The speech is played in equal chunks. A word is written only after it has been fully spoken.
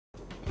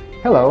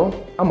Hello,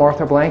 I'm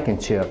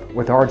Blankenship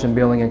with Argen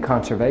Building and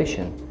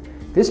Conservation.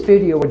 This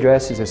video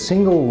addresses the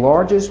single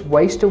largest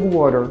waste of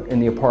water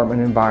in the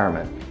apartment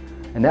environment.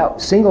 And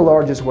that single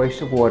largest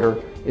waste of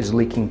water is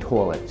leaking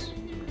toilets.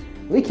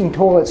 Leaking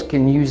toilets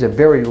can use a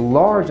very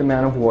large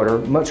amount of water,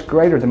 much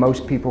greater than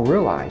most people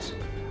realize.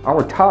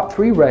 Our top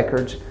 3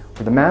 records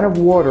for the amount of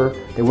water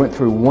that went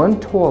through one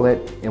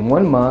toilet in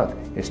 1 month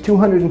is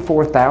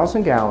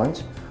 204,000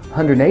 gallons,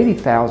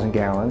 180,000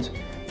 gallons,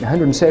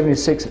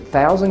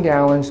 176,000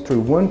 gallons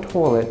through one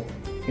toilet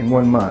in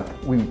 1 month.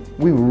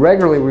 We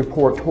regularly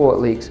report toilet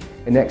leaks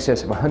in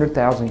excess of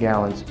 100,000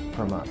 gallons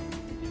per month.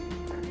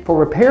 For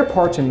repair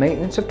parts and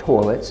maintenance of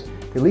toilets,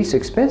 the least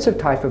expensive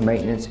type of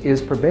maintenance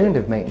is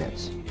preventative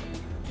maintenance.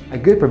 A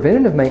good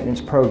preventative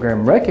maintenance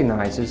program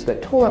recognizes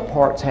that toilet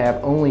parts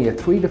have only a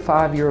 3 to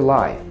 5 year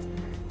life.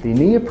 The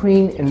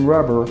neoprene and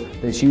rubber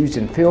that's used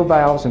in fill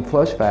valves and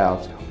flush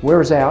valves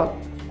wears out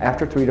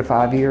after 3 to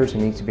 5 years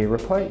and needs to be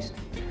replaced.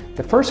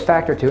 The first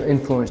factor to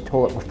influence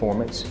toilet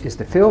performance is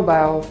the fill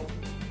valve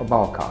or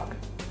ball cock.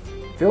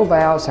 Fill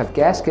valves have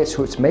gaskets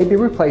which may be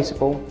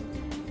replaceable,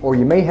 or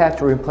you may have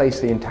to replace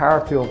the entire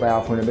fill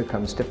valve when it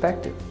becomes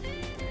defective.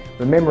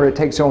 Remember, it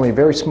takes only a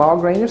very small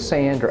grain of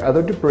sand or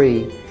other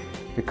debris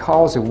to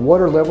cause a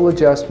water level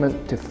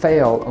adjustment to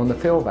fail on the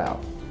fill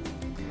valve.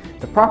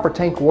 The proper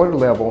tank water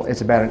level is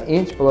about 1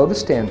 inch below the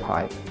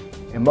standpipe,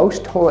 and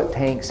most toilet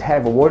tanks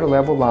have a water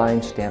level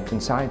line stamped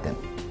inside them.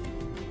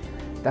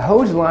 The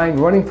hose line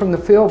running from the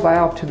fill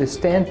valve to the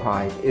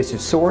standpipe is the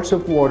source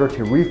of water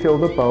to refill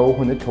the bowl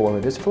when the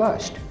toilet is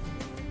flushed.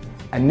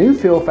 A new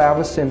fill valve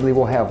assembly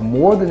will have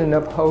more than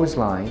enough hose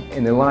line,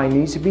 and the line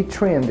needs to be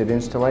trimmed at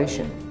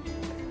installation.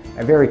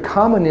 A very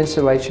common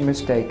installation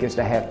mistake is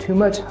to have too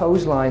much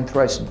hose line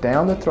thrust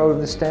down the throat of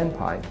the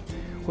standpipe,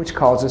 which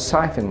causes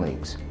siphon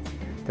leaks.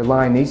 The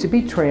line needs to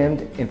be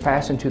trimmed and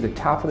fastened to the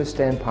top of the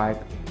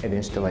standpipe at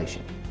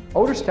installation.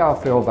 Older style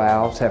fill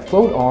valves have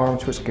float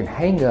arms which can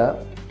hang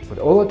up with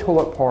all the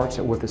toilet parts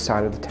at the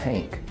side of the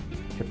tank.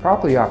 To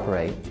properly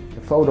operate, the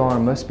float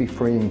arm must be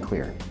free and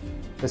clear.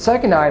 The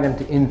second item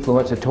to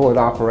influence a toilet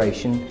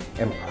operation,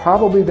 and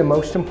probably the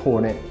most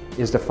important,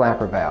 is the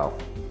flapper valve.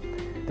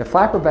 The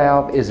flapper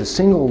valve is the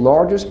single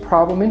largest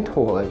problem in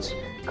toilets,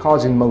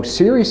 causing most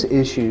serious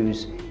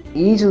issues,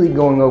 easily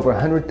going over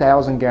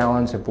 100,000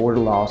 gallons of water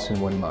loss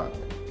in 1 month.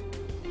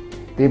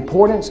 The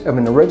importance of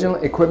an original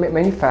equipment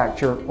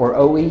manufacturer or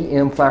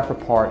OEM flapper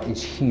part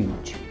is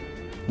huge.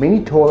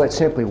 Many toilets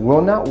simply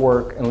will not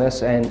work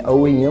unless an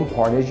OEM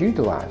part is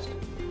utilized.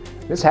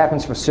 This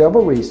happens for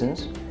several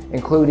reasons,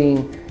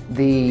 including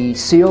the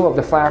seal of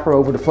the flapper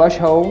over the flush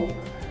hole,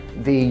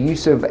 the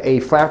use of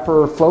a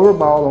flapper floater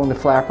ball on the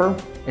flapper,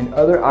 and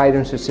other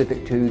items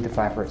specific to the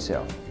flapper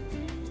itself.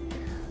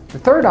 The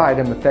third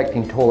item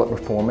affecting toilet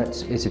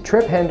performance is the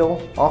trip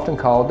handle, often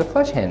called the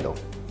flush handle.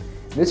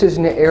 This is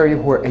an area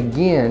where,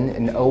 again,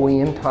 an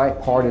OEM type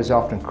part is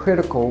often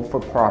critical for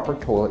proper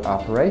toilet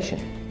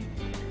operation.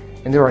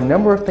 And there are a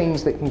number of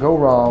things that can go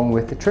wrong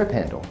with the trip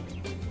handle.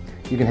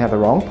 You can have the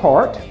wrong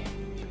part,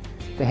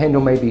 the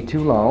handle may be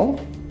too long,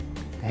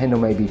 the handle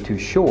may be too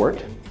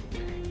short,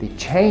 the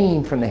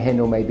chain from the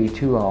handle may be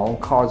too long,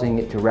 causing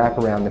it to wrap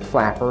around the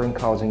flapper and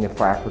causing the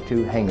flapper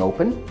to hang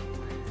open.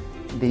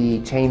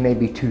 The chain may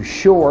be too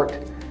short,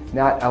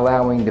 not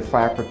allowing the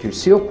flapper to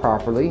seal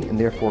properly and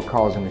therefore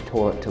causing the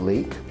toilet to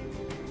leak.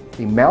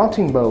 The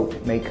mounting bolt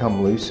may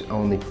come loose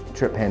on the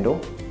trip handle.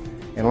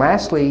 And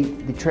lastly,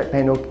 the trip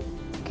handle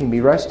can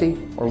be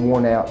rusty or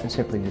worn out and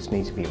simply just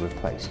needs to be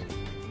replaced.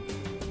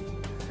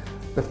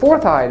 The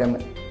fourth item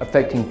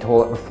affecting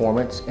toilet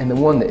performance, and the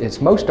one that is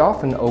most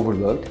often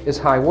overlooked, is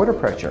high water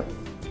pressure.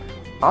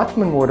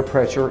 Optimum water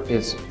pressure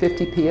is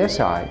 50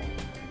 psi,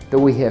 though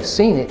we have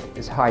seen it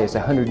as high as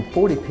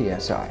 140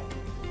 psi.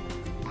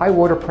 High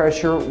water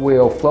pressure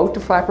will float the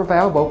flapper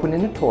valve open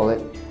in the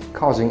toilet,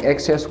 causing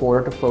excess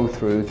water to flow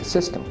through the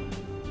system.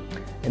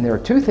 And there are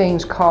 2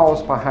 things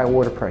caused by high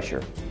water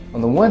pressure. On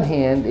the one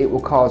hand, it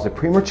will cause a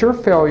premature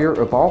failure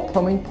of all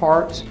plumbing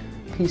parts,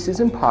 pieces,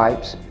 and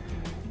pipes.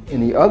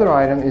 And the other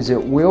item is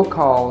it will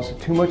cause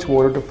too much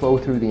water to flow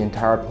through the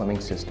entire plumbing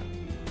system.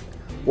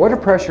 Water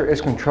pressure is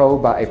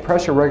controlled by a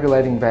pressure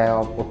regulating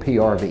valve, or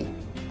PRV.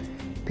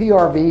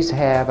 PRVs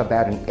have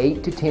about an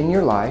 8 to 10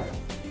 year life,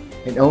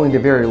 and only the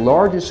very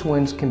largest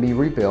ones can be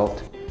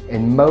rebuilt,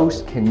 and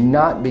most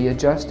cannot be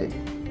adjusted.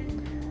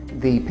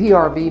 The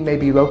PRV may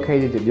be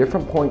located at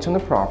different points on the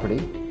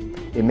property.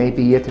 It may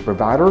be at the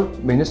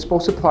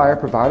municipal supplier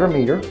provider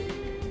meter.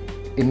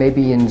 It may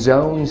be in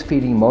zones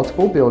feeding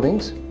multiple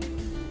buildings.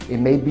 It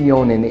may be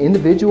on an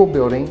individual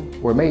building,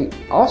 or it may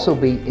also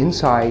be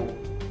inside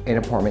an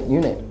apartment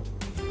unit.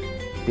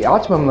 The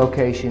optimum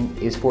location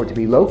is for it to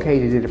be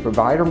located at a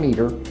provider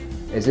meter,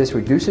 as this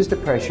reduces the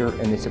pressure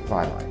in the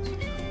supply lines.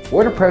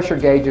 Water pressure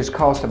gauges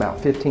cost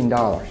about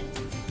 $15.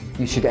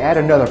 You should add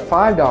another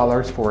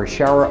 $5 for a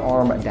shower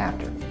arm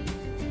adapter.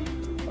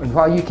 And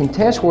while you can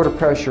test water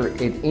pressure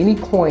at any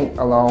point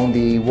along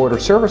the water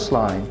service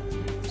line,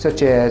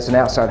 such as an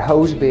outside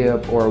hose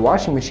bib or a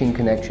washing machine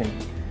connection,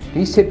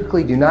 These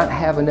typically do not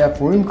have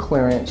enough room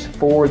clearance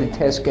for the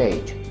test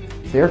gauge.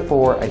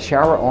 Therefore, a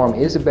shower arm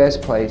is the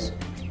best place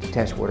to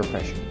test water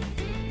pressure.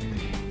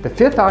 The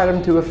fifth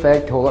item to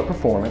affect toilet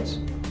performance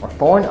are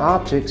foreign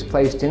objects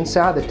placed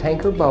inside the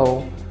tank or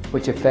bowl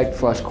which affect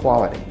flush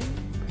quality.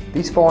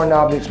 These foreign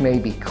objects may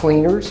be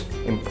cleaners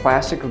in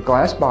plastic or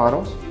glass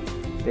bottles.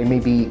 They may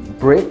be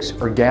bricks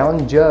or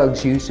gallon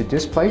jugs used to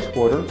displace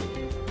water.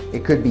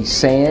 It could be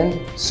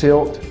sand,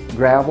 silt,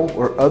 gravel,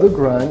 or other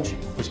grunge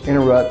which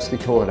interrupts the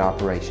toilet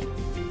operation.